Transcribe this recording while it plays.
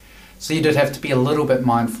So you did have to be a little bit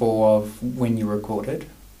mindful of when you recorded.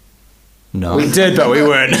 No. We did, but we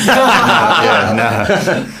weren't. Have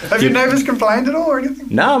your neighbours complained at all or anything?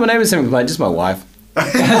 No, my neighbours haven't complained, just my wife.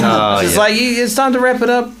 She's like, it's time to wrap it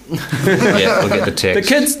up. Yeah, we'll get the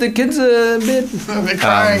text. The kids are in bed. They're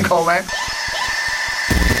crying, Cole, mate.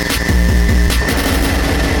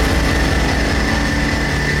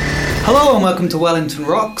 Hello and welcome to Wellington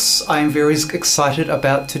Rocks. I am very excited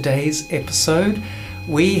about today's episode.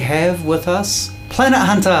 We have with us Planet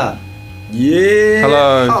Hunter. Yeah.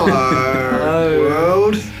 Hello. Hello,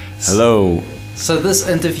 world. Hello. So this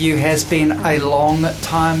interview has been a long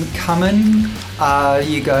time coming.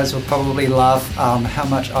 You guys will probably laugh how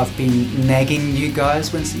much I've been nagging you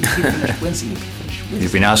guys. When's the EP finish?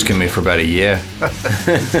 You've been asking me for about a year. It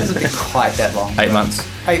hasn't been quite that long. 8 months.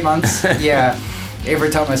 8 months, yeah. Every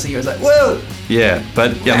time I see you, it's like, whoa! Yeah,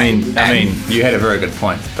 but I mean, you had a very good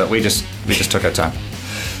point, but we just took our time.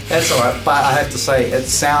 That's alright, but I have to say, it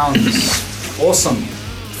sounds awesome.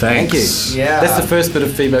 Thanks. Yeah. That's the first bit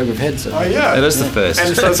of feedback we've had. So. Oh, yeah. It is the first.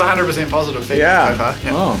 And so it's 100% positive feedback so far.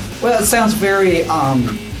 Yeah. Oh. Well, it sounds very, I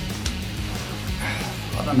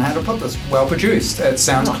don't know how to put this, well produced. It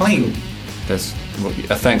sounds clean. That's,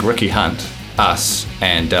 I thank Ricky Hunt, us,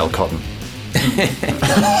 and Dale Cotton.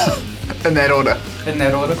 In that order. In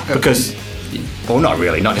that order. Because, well, not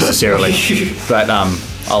really, not necessarily, but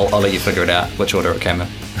I'll let you figure it out which order it came in.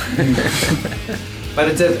 But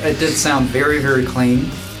it did sound very, very clean.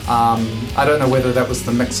 I don't know whether that was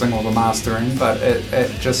the mixing or the mastering, but it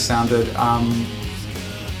just sounded, I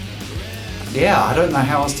don't know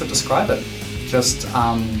how else to describe it. Just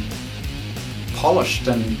polished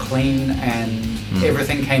and clean, and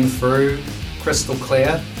everything came through crystal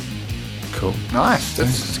clear. Cool. Nice.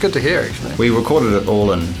 It's good to hear, actually. We recorded it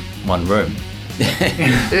all in one room.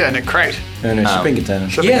 Yeah, in a crate. In a shipping container.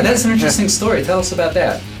 Yeah, that's an interesting story. Tell us about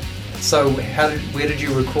that. So, where did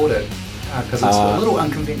you record it? Because it's a little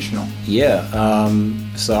unconventional. Yeah.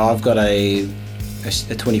 So I've got a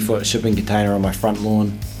 20-foot shipping container on my front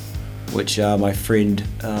lawn, which my friend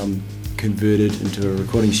converted into a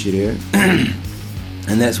recording studio,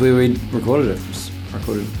 and that's where we recorded it. Just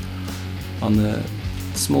recorded on the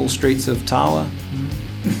small streets of Tawa,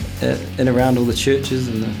 and around all the churches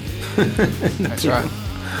and the. That's right.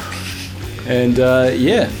 And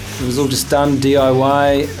it was all just done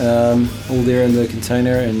DIY, all there in the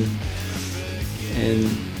container, and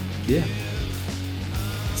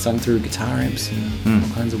sung through guitar amps and all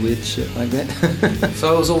kinds of weird shit like that.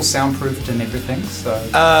 So it was all soundproofed and everything. So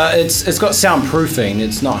it's got soundproofing.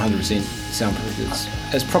 It's not 100% soundproof.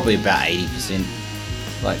 It's probably about 80%.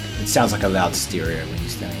 Like, it sounds like a loud stereo when you're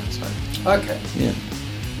standing outside. okay. Yeah.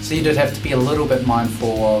 So you did have to be a little bit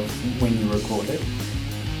mindful of when you recorded.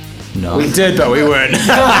 No. We did, but we weren't.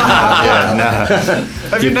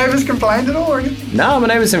 Have your neighbours complained at all or anything? No, my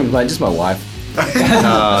neighbours haven't complained, just my wife.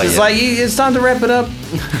 She's like, it's time to wrap it up.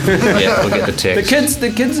 Yeah, we'll get the text. The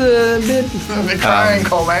kids are in bed. They're crying,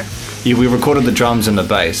 Cole, mate. Yeah, we recorded the drums and the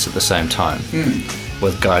bass at the same time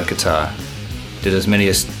with guide guitar. Did as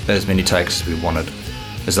many takes as we wanted,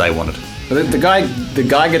 as they wanted. But the guy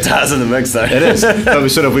guitar's in the mix though. It is. But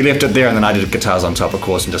we left it there, and then I did guitars on top, of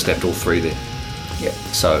course, and just left all three there. Yeah.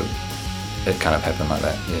 So it kind of happened like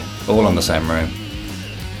that. Yeah, all in the same room.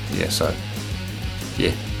 Yeah. So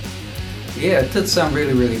yeah. Yeah, it did sound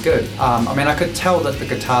really, really good. I mean, I could tell that the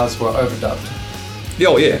guitars were overdubbed.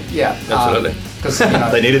 Oh yeah. Yeah. Absolutely. Because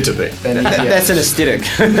They needed to be. That's an aesthetic.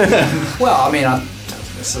 Well, I mean,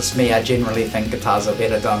 this is me. I generally think guitars are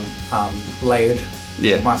better done layered.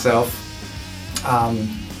 Yeah. Myself,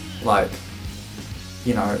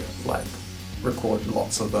 record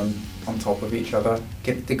lots of them on top of each other.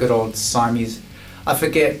 Get the good old Siamese. I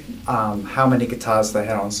forget how many guitars they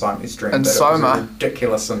had on Siamese Dream. And but Soma. It was a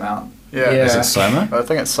ridiculous amount. Yeah. Is it Soma? I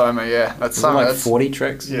think it's Soma, yeah. That's Is it Soma. like That's- 40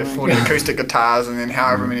 tracks? Yeah, 40 acoustic guitars and then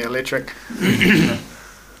however many electric.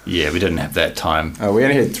 Yeah, we didn't have that time. Oh, we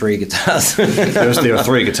only had 3 guitars. There were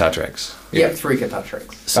 3 guitar tracks. Yeah, 3 guitar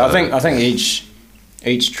tracks. So I think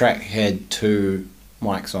each track had 2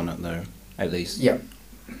 mics on it though, at least. Yeah.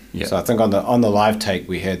 Yeah. So I think on the live take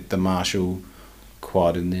we had the Marshall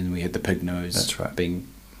quad and then we had the Pig Nose. That's right. Being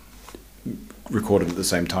recorded at the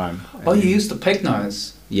same time. Oh, you used the pig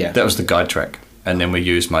nose. Yeah. That was the guide track, and then we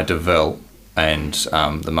used my DeVille and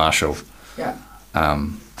the Marshall Yeah.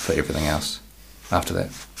 for everything else after that.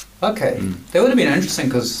 Okay. That would have been interesting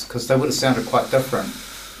because they would have sounded quite different.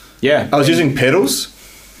 Yeah. I was using pedals,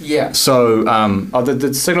 Yeah. so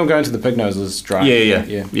the signal going to the Pig Nose was dry. yeah.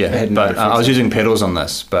 It had no But I was effects. using pedals on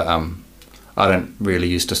this, but I don't really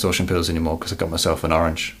use distortion pedals anymore because I got myself an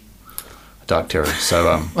orange. I Dark Terror.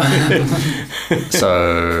 So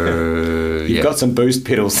so You've got some boost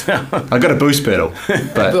pedals now. I got a boost pedal,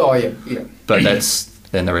 but Oh yeah. that's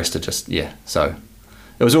then the rest are just So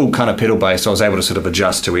it was all kind of pedal based. I was able to sort of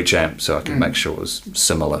adjust to each amp so I could make sure it was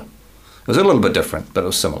similar. It was a little bit different, but it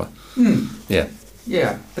was similar. Yeah.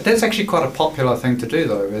 Yeah, but that's actually quite a popular thing to do,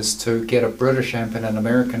 though, is to get a British amp and an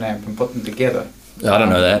American amp and put them together. I don't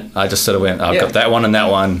know that. I just sort of went, I've got that one and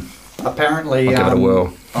that one. Apparently, I'll give it a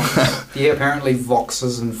whirl. Apparently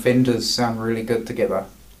Voxes and Fenders sound really good together.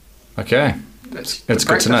 Okay. That's It's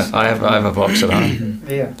good to know. I have a Vox at home.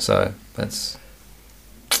 Yeah. So that's...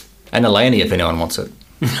 And a Laney if anyone wants it.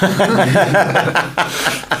 As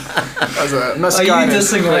a Are you misguided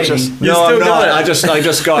dissing purchase. Laney? No, still I'm got not. it. I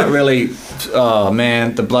just got really... Oh,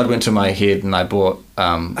 man. The blood went to my head and I bought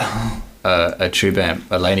a tube amp,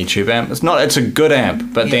 a Laney tube amp. It's a good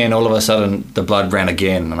amp, but then all of a sudden the blood ran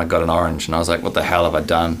again and I got an orange and I was like, what the hell have I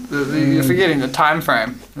done? You're forgetting the time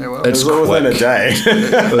frame. Yeah, well, It's It was within a quick. day.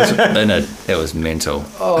 It was mental.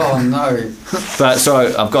 Oh no. But so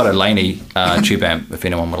I've got a Laney tube amp if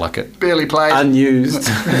anyone would like it. barely played. Unused.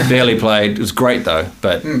 Barely played. It was great though,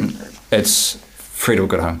 but it's free to a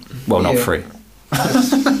good home. Well, not Yeah. free.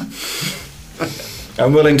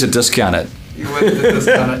 I'm willing to discount it. You wouldn't have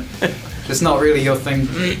done it. It's not really your thing.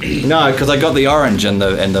 No, because I got the orange and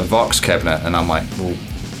the Vox cabinet, and I'm like, well,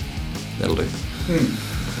 that'll do.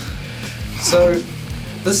 So,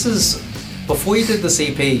 this is before you did this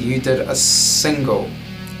EP. You did a single.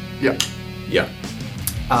 Yeah. Yeah.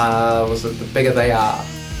 Was it The Bigger They Are?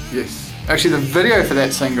 Yes. Actually, the video for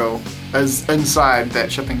that single is inside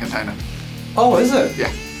that shipping container. Oh, is it?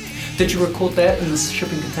 Yeah. Did you record that in the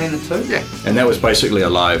shipping container too? Yeah. And that was basically a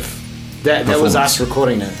live. That was us Performance.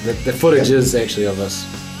 recording it. The footage is actually of us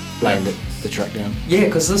laying the track down. Yeah,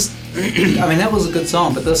 because this. I mean, that was a good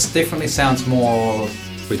song, but this definitely sounds more.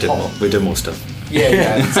 We did more stuff.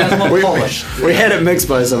 Yeah, it sounds more polished. We had it mixed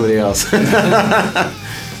by somebody else.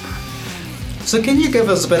 So can you give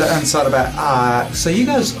us a bit of insight about, so you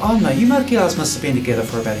guys, you guys must have been together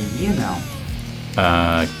for about a year now.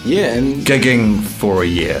 Yeah, and Gigging for a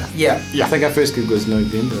year. Yeah. I think our first gig was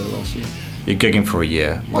November last year. You're gigging for a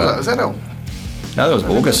year. Was that all? No, that was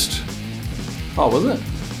August. Oh, was it?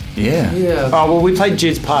 Yeah. Yeah. Oh, well, we played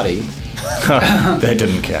Jed's Party. That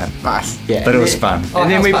didn't count. Nice. Yeah, But it and was then- fun. Oh,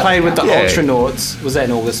 And then house we party. played with the Yeah. Ultranauts. Was that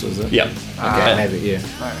in August, was it? Yep. Okay, I have it, yeah.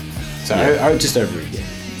 Alright. So just over a year.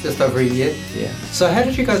 Just over a year. Yeah. So how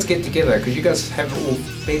did you guys get together? Because you guys have all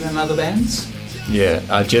been in other bands?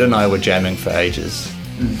 Yeah, Jed and I were jamming for ages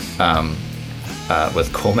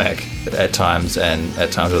with Cormac at times and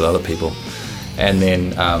at times with other people. And then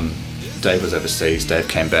Dave was overseas, Dave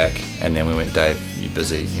came back, and then we went, Dave, you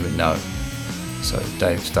busy? He went, no. So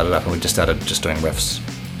Dave started up and we just started just doing riffs.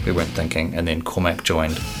 We weren't thinking. And then Cormac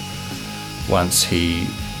joined once he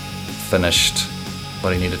finished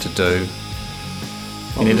what he needed to do.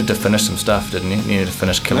 He needed to finish some stuff, didn't he? He needed to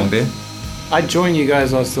finish Killing Bear. I joined you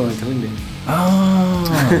guys, I was still in Killing Bear.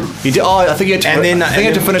 Oh. He did. Oh, I think he had to. And then- I think he had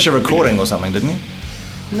and to then- finish a recording or something, didn't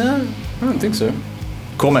he? No, I don't think so.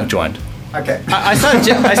 Cormac joined. Okay. I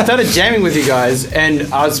started jamming with you guys,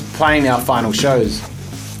 and I was playing our final shows.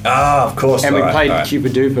 Ah, of course. And we played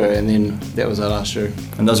Cupid Duper, and then that was our last show.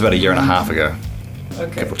 And that was about a year and a half ago,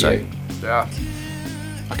 Okay. give or take. Yeah.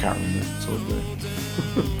 I can't remember. It's all good.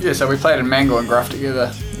 Yeah, so we played in Mangle and Gruff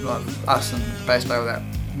together, like us and Bass Bay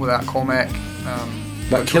without Cormac.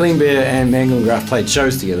 But Killing Bear and Mangle and Graph played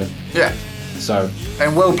shows together. Yeah, So.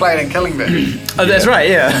 and Will played in Killing Bear. Oh, that's right.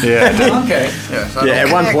 Yeah. Yeah. Okay. Yeah, so Yeah,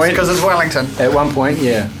 at one point- because it's Wellington. At one point,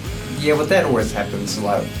 yeah, Yeah, but that always happens.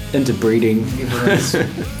 Like, interbreeding. everyone's, I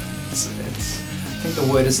think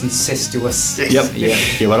the word is incestuous. Yes. Yep. Yeah.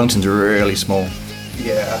 Yeah, Wellington's really small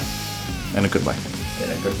Yeah, in a good way. in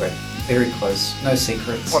a good way. Very close. No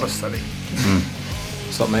secrets. What a city.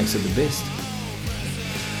 That's what makes it the best.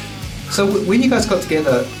 So when you guys got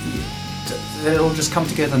together, did it all just come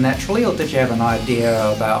together naturally, or did you have an idea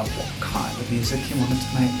about what kind of music you wanted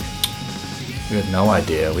to make? We had no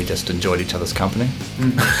idea. We just enjoyed each other's company.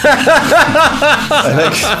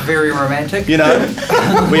 Very romantic. You know,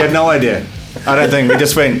 we had no idea. I don't think. We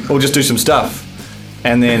just went, we'll just do some stuff.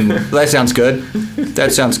 And then, that sounds good.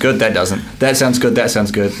 That sounds good. That doesn't. That sounds good. That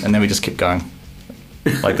sounds good. And then we just kept going.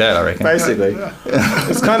 Like that, I reckon. Basically,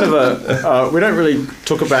 it's kind of a. We don't really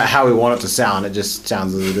talk about how we want it to sound. It just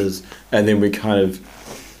sounds as it is, and then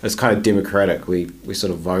it's kind of democratic. We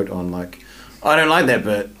sort of vote on like, I don't like that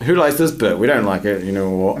bit. Who likes this bit? We don't like it. You know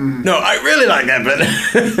what? No, I really like that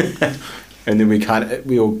bit. And then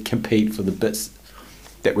we all compete for the bits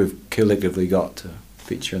that we've collectively got to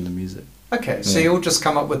feature in the music. Okay, so you'll just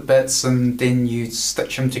come up with bits and then you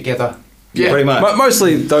stitch them together Yeah. pretty much.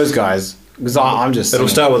 Mostly those guys, because I'm just. It'll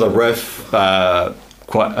singing. start with a riff,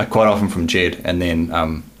 quite often from Jed, and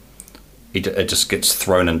then it just gets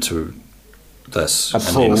thrown into this. A and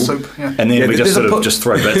pool. then- Soup, yeah. And then Yeah, we there's just a sort of po- just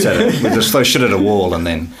throw bits at it. We just throw shit at a wall and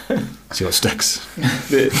then see what sticks.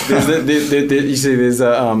 You see,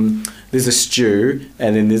 there's a stew,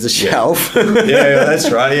 and then there's a shelf. Yeah,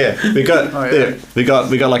 that's right. Yeah, we got Oh, yeah. we got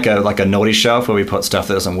like a naughty shelf where we put stuff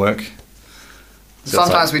that doesn't work. So it's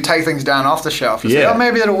Sometimes we take things down off the shelf. And say, Yeah. oh,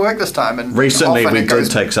 maybe it'll work this time. And recently often we it goes,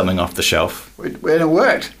 did take something off the shelf and it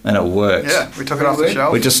worked. and it worked. Yeah, we took it off the Really?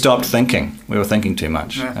 shelf. We just stopped thinking. We were thinking too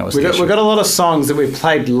much. Yeah. That was We the got issue. a lot of songs that we've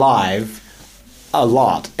played live a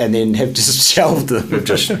lot, and then have just shelved them. We've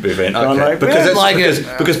been Gone okay like, because "We it's don't like because,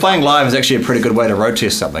 because playing live is actually a pretty good way to road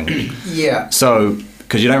test something. Yeah. So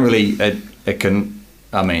because you don't really it can.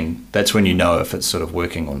 I mean, that's when you know if it's sort of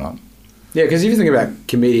working or not. Yeah, because if you think about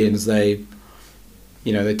comedians, they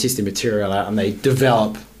test their material out and they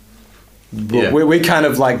develop. Yeah. We kind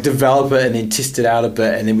of like develop it and then test it out a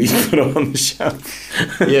bit, and then we put it on the shelf.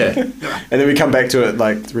 Yeah. And then we come back to it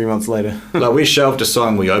like 3 months later. Like we shelved a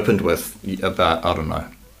song we opened with about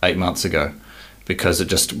 8 months ago because it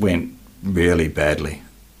just went really badly,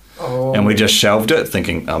 Oh. and we just shelved it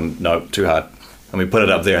thinking, no, too hard, and we put it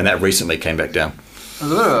up there, and that recently came back down. It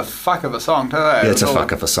was a bit of a fuck of a song, too. Eh? Yeah, it's a all-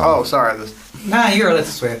 fuck of a song. Oh, sorry. Nah, you're allowed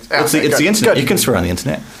to swear. It's the internet. You can swear on the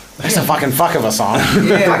internet. That's a fucking fuck of a song.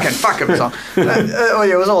 Yeah. Fucking fuck of a song. Oh,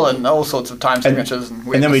 yeah, it was all in all sorts of time signatures. And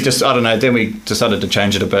And then we weirdness. just, I don't know, then we decided to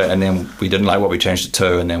change it a bit, and then we didn't like what we changed it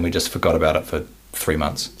to, and then we just forgot about it for 3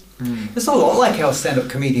 months. It's a lot like how a stand-up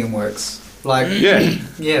comedian works. Like, Yeah.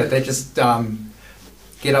 yeah, they just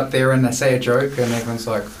get up there and they say a joke, and everyone's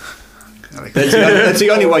like, That's the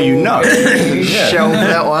only way you know. You shelved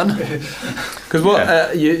that one. Because what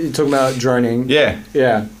Yeah. you're talking about droning. Yeah.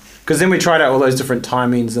 Yeah. Because then we tried out all those different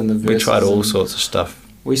timings and the verses. We tried all and sorts of stuff.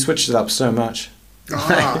 We switched it up so much. Oh,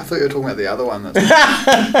 I thought you were talking about the other one. That's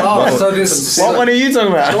oh, so this. What one are you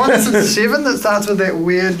talking the one about? that's in 7 that starts with that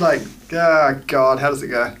weird, like, oh, God, how does it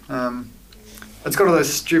go? It's got all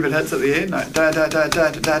those stupid hits at the end. Like, da da da da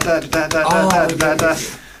da da da da da da da da.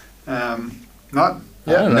 No?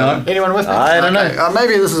 I don't know. No. Anyone with me? I don't Okay. know.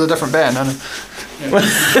 Maybe this is a different band. I don't know.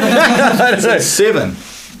 I don't know. 7.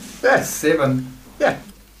 Yeah. 7. Yeah.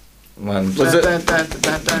 One. Was it-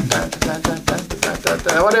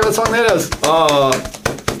 Whatever song that is. Oh,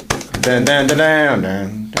 Dun, dun, dun, dun,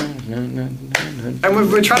 dun, dun, dun, dun,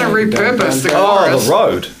 And we're trying to repurpose the oh, chorus. the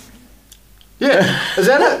road. Yeah. Is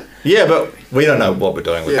that it? Yeah, but we don't know what we're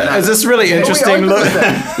doing with Yeah, that. no. Is this really Yeah, we interesting? opened with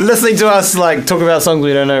that. Listening to us like talk about songs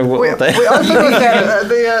we don't know what We they. opened with that.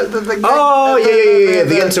 The Oh, yeah,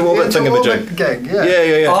 the Interorbit thingamajig. Gig, yeah.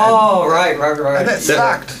 Yeah. Oh, right. And that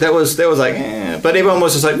sucked. That was like, but everyone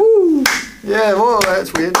was just like, woo. Yeah, whoa,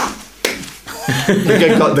 that's weird.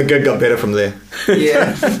 The gig got better from there.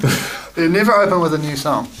 Yeah. They never open with a new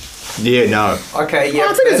song. Yeah, no. Okay, yeah.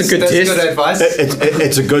 I think it's a good that's test. good advice.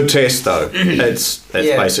 It's a good test though. It's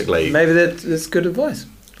Yeah. basically. Maybe that's good advice.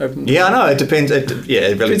 Yeah, I know. It depends. It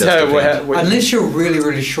really Depends does how, depend. Unless you're really,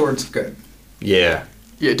 really sure it's good. Yeah.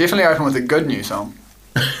 Yeah, definitely open with a good new song.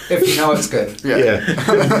 If you know it's good. Yeah.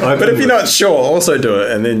 Yeah. But if you're not sure, also do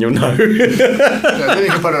it, and then you'll know. Yeah, then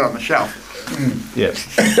you can put it on the shelf. Yeah.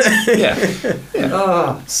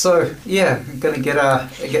 Yeah. So yeah, I'm gonna get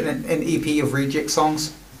an EP of reject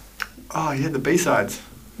songs. Oh, yeah, the B-sides.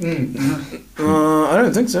 I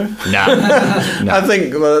don't think so. Nah. I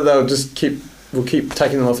think they'll just we'll keep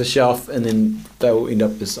taking them off the shelf, and then they'll end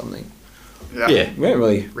up as something. Yeah. We don't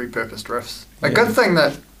really. Repurposed riffs. A good thing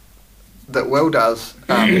that Will does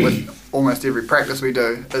with almost every practice we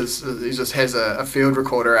do is he just has a field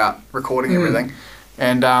recorder out recording everything,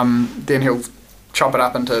 and then he'll chop it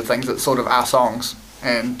up into things that sort of are songs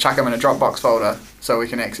and chuck them in a Dropbox folder so we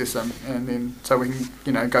can access them, and then so we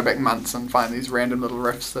can go back months and find these random little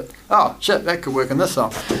riffs that that could work in this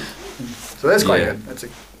song. So that's quite Yeah. good.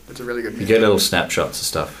 It's a really good. You get little snapshots of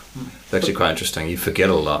stuff. It's actually quite interesting. You forget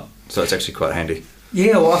a lot, so it's actually quite handy.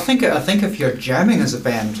 Yeah, well, I think if you're jamming as a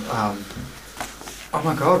band, oh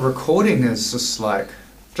my god, recording is just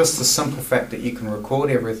the simple fact that you can record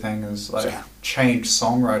everything is changed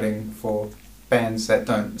songwriting for bands that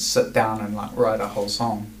don't sit down and write a whole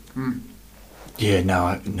song. Yeah,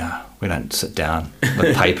 no, we don't sit down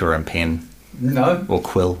with paper and pen No, or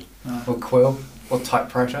quill. or quill, or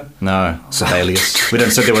typewriter. No, Sibelius. We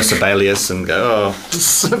don't sit there with Sibelius and go,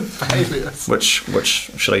 Sibelius. which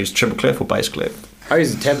should I use, triple clef or bass clef? I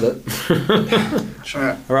use a tablet.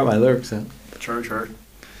 Yeah, I write my lyrics out. true.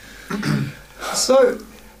 So,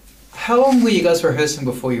 How long were you guys rehearsing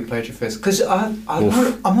before you played your first? Because I'm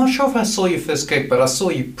not sure if I saw your first gig, but I saw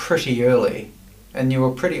you pretty early, and you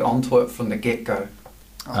were pretty onto it from the get-go.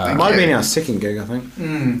 It might have been our second gig, I think.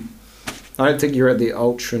 I don't think you were at the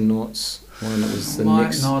Ultranauts one. It was the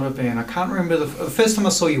next. Might not have been. I can't remember. The first time I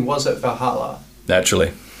saw you was at Valhalla.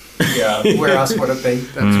 Naturally. Yeah. Where else would it be?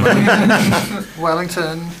 That's right.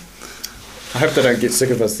 Wellington. I hope they don't get sick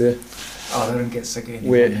of us there. Oh, they don't get sick of anything.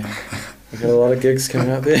 We've got a lot of gigs coming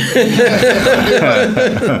out there.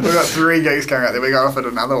 We've got 3 gigs coming out there. We got offered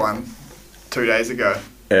another one 2 days ago.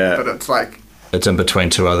 Yeah. But it's like... It's in between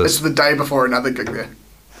 2 others. It's the day before another gig there.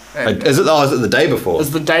 And Is it the day before? it's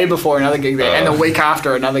the day before another gig there, and the week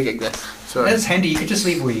after another gig there. So That's handy. You could just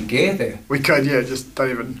leave all your gear there. we could, just don't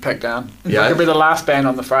even pack down. Yeah. We could be the last band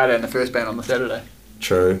on the Friday and the first band on the Saturday.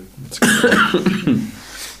 True. That's a good point.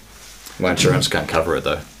 My insurance can't cover it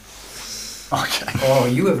though. Okay. Oh,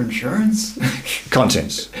 you have insurance?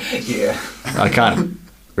 Contents. Yeah. I can't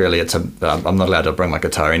really. I'm not allowed to bring my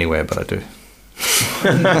guitar anywhere, but I do.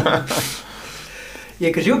 Yeah,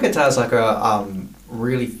 because your guitar's like a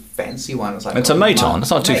really fancy one. It's It's a Maton. It's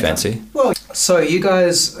not too Maton. fancy. Well, so you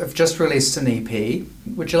guys have just released an EP.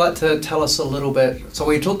 Would you like to tell us a little bit? So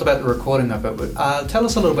we talked about the recording of it. But, tell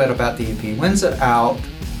us a little bit about the EP. When's it out?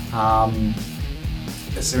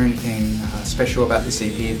 Is there anything special about this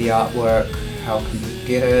EP? The artwork? How can you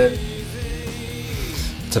get it?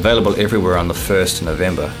 It's available everywhere on the 1st of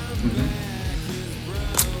November.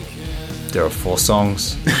 There are 4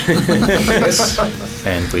 songs, Yes.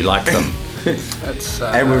 and we like them. It's,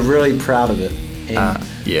 And we're really proud of it. And,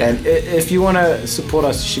 Yeah. and if you want to support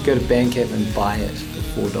us, you should go to Bandcamp and buy it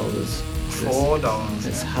for $4. $4.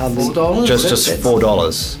 It's hardly $4? Just That's-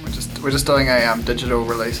 $4. We're just doing a digital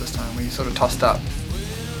release this time. We sort of tossed up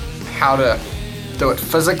how to do it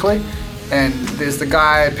physically, and there's the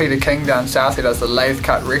guy Peter King down south who does the lathe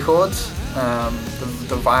cut records,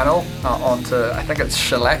 the vinyl onto, I think it's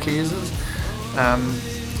shellac he uses,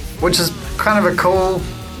 which is kind of a cool,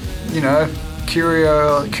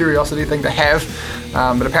 curiosity thing to have,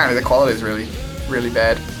 but apparently the quality is really, really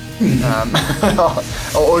bad.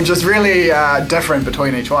 Or just really different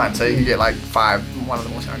between each one. So you can get like 5, one of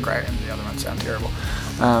them will sound great and the other ones sound terrible.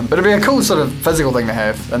 But it'd be a cool sort of physical thing to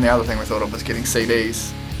have. And the other thing we thought of was getting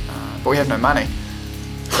CDs, but we have no money.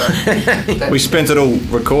 So We spent it all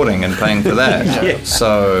recording and paying for that.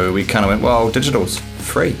 So we kind of went, well, digital's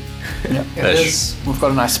free. It is. we've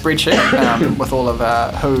got a nice spreadsheet with all of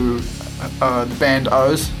who the band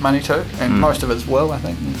owes money to, and most of it's Will, I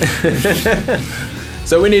think.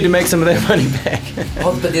 So we need to make some of that money back.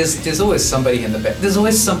 Oh, but there's always somebody in the back. There's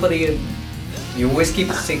always somebody. You always keep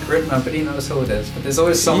it secret. Nobody knows who it is. But there's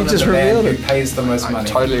always someone in just the band revealed who it. pays the most I money.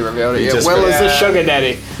 totally revealed it. You Yeah, just Will is the revealed- sugar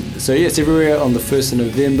daddy. So yeah, it's everywhere on the 1st of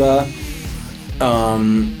November.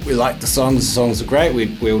 We like the songs. The songs are great.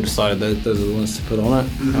 We all decided that those are the ones to put on it.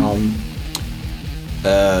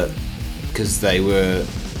 Because they were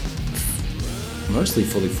mostly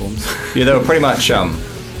fully formed. Yeah, they were pretty much,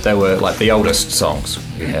 they were like the oldest songs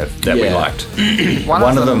we have that we Yeah. liked.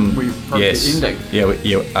 One of them we wrote yes, the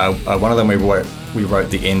ending. one of them we wrote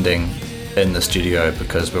the ending in the studio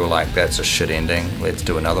because we were like, that's a shit ending, let's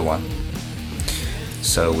do another one.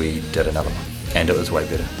 So we did another one, and it was way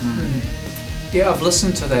better. Yeah, I've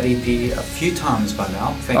listened to that EP a few times by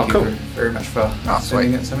now. Thank Oh, you cool. very much for Oh,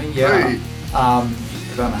 sending sweet. it to me. Yeah. Sweet. I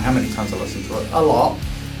don't know how many times I listened to it. A lot.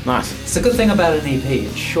 Nice. It's a good thing about an EP.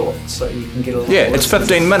 It's short, so you can get a lot. Yeah, of it's listens.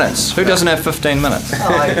 15 minutes. Who doesn't have 15 minutes?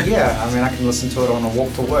 Yeah, I mean, I can listen to it on a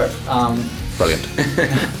walk to work. Brilliant.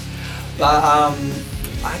 But I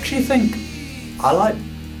actually think I like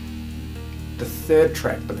the 3rd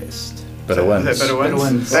track the best. Better wins. Better Better Wins.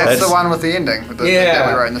 Wins. That's That's- the one with the ending that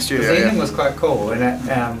we wrote in the studio. The ending Yeah. was quite cool, and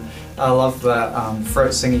I love the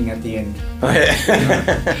throat singing at the end.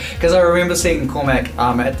 Because I remember seeing Cormac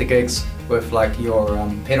at the gigs with like your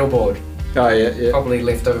pedal board, Oh yeah. probably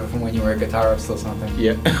left over from when you were a guitarist or something.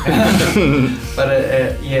 Yeah.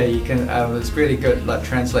 But yeah, you can. It's really good, like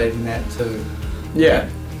translating that to. Yeah.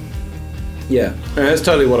 Yeah. And that's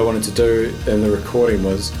totally what I wanted to do in the recording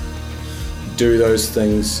was do those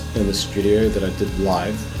things in the studio that I did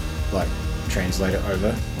live, like translate it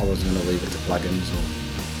over. I wasn't going to leave it to plugins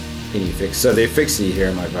or any effects. So the effects that you hear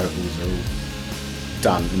in my vocals are all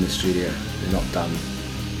done in the studio. They're not done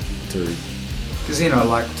through. Because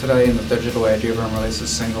like today in the digital age, everyone releases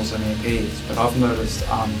singles and EPs, but I've noticed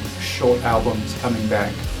short albums coming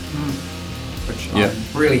back, which Yeah.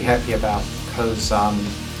 I'm really happy about. Because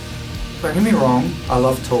don't get me wrong, I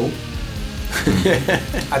love Tool.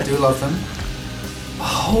 I do love them.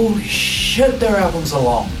 Holy shit, their albums are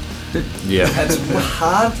long. Yeah. It's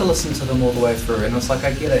hard to listen to them all the way through, and it's like,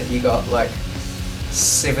 I get it, you got like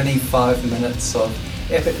 75 minutes of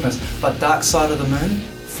epicness, but Dark Side of the Moon,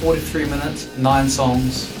 43 minutes, 9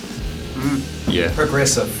 songs, Yeah.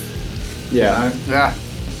 progressive. Yeah. You know? Yeah.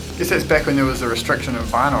 I guess that's back when there was a restriction of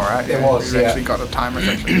vinyl, right? There was, You yeah. actually got a time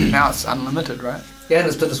restriction. Now it's unlimited, right? Yeah,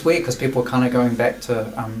 but it's weird because people are kind of going back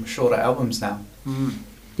to shorter albums now.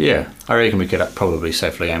 Yeah. I reckon we could probably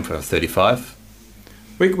safely aim for 35.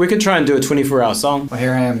 We could try and do a 24-hour song. Well,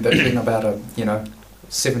 here I am bitching about a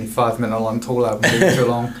 75-minute long Tool album being too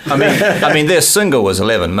long. I mean, their single was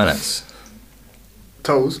 11 minutes.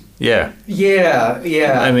 Tools. Yeah.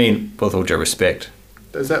 Yeah. I mean, with all due respect,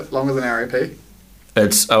 Is that longer than our EP?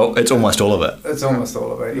 it's almost all of it. It's almost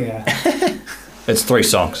all of it, yeah. It's 3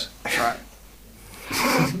 songs. Right.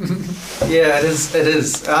 Yeah, it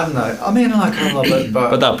is. I don't know. I mean, like, I love it,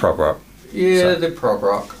 But they're prog rock. yeah, so- they're prog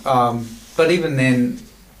rock. But even then,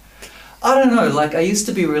 I don't know. Like, I used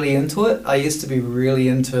to be really into it. I used to be really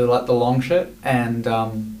into like the long shit, and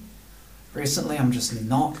recently I'm just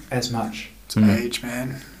not as much. It's age,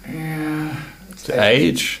 man. Yeah. It's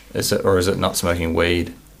age? Is it, or is it not smoking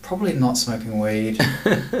weed? Probably not smoking weed.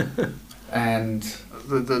 And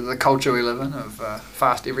The culture we live in of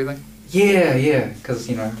fast everything. yeah, because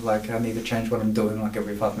like I need to change what I'm doing like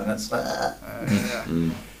every 5 minutes. Yeah.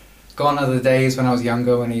 Gone are the days when I was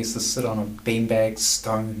younger when I used to sit on a beanbag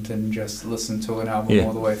stoned and just listen to an album Yeah.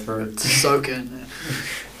 all the way through. Soak in.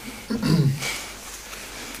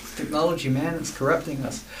 Technology, man, it's corrupting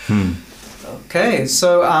us. Hmm. Okay,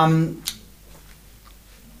 so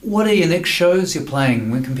what are your next shows you're playing?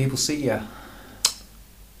 When can people see you?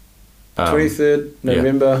 23rd yeah.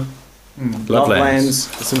 November. Lovelands.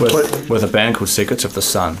 Some put- With a band called Secrets of the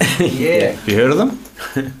Sun. Yeah. Have you heard of them?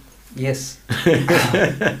 Yes.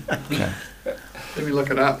 Let me look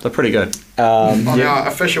it up. They're pretty good. On yeah. our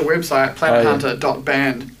official website,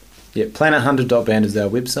 planethunter.band. Yeah, planethunter.band is our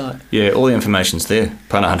website. Yeah, all the information's there.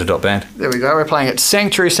 PlanetHunter.band. There we go. We're playing at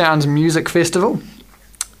Sanctuary Sounds Music Festival,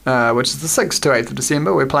 which is the 6th to 8th of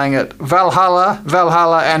December. We're playing at Valhalla,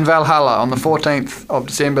 and Valhalla on the 14th of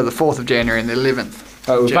December, the 4th of January, and the 11th.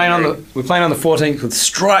 We're playing on the 14th with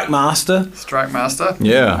Strike Master. Strike Master.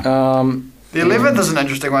 Yeah. The 11th is an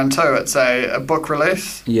interesting one too. It's a book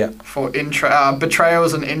release Yeah. for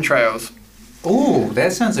Betrayals and Entrails. Ooh,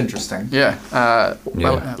 that sounds interesting. Yeah.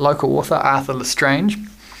 Yeah. Local author Arthur Lestrange.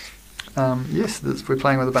 Yes, we're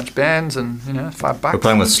playing with a bunch of bands and $5. We're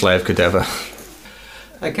playing with Slave Cadaver.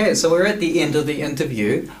 Okay, so we're at the end of the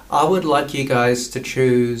interview. I would like you guys to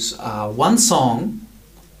choose one song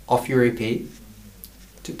off your EP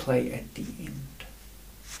to play at the end.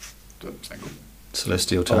 Single.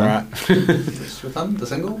 Celestial All Time. right. This with them, the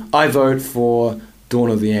single? I vote for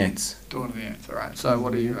Dawn of the Ants. Dawn of the Ants. All right. So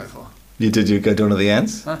what do you go for? Did you go Dawn of the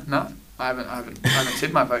Ants? Huh? No, I haven't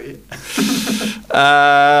said my vote yet.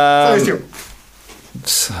 Um, Celestial.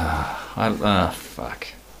 Fuck.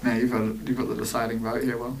 No, you've got the deciding vote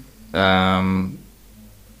here, Will.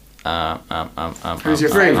 Who's your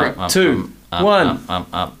favourite? 2, 1.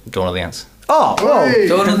 Dawn of the Ants. Oh, whoa. Hey.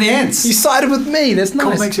 Dawn of the Ants! You sided with me. That's Cool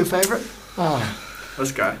nice. makes your favourite? Oh.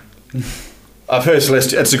 Let's go. I've heard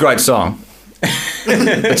Celestial. It's a great song.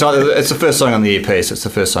 It's the first song on the EP, so it's the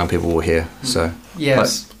first song people will hear. So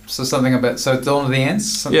Yes. So something about Dawn of the Ants.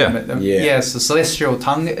 Something Yeah. About them. Yeah. So Celestial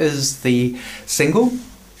Tongue is the single.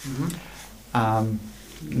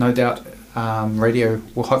 No doubt, radio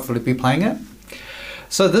will hopefully be playing it.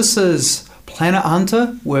 So this is Planet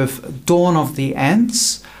Hunter with Dawn of the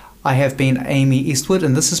Ants. I have been Amy Eastwood,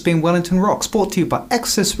 and this has been Wellington Rocks, brought to you by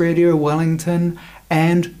Access Radio Wellington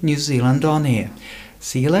and New Zealand On Air.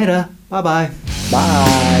 See you later. Bye-bye.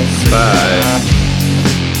 Bye. bye.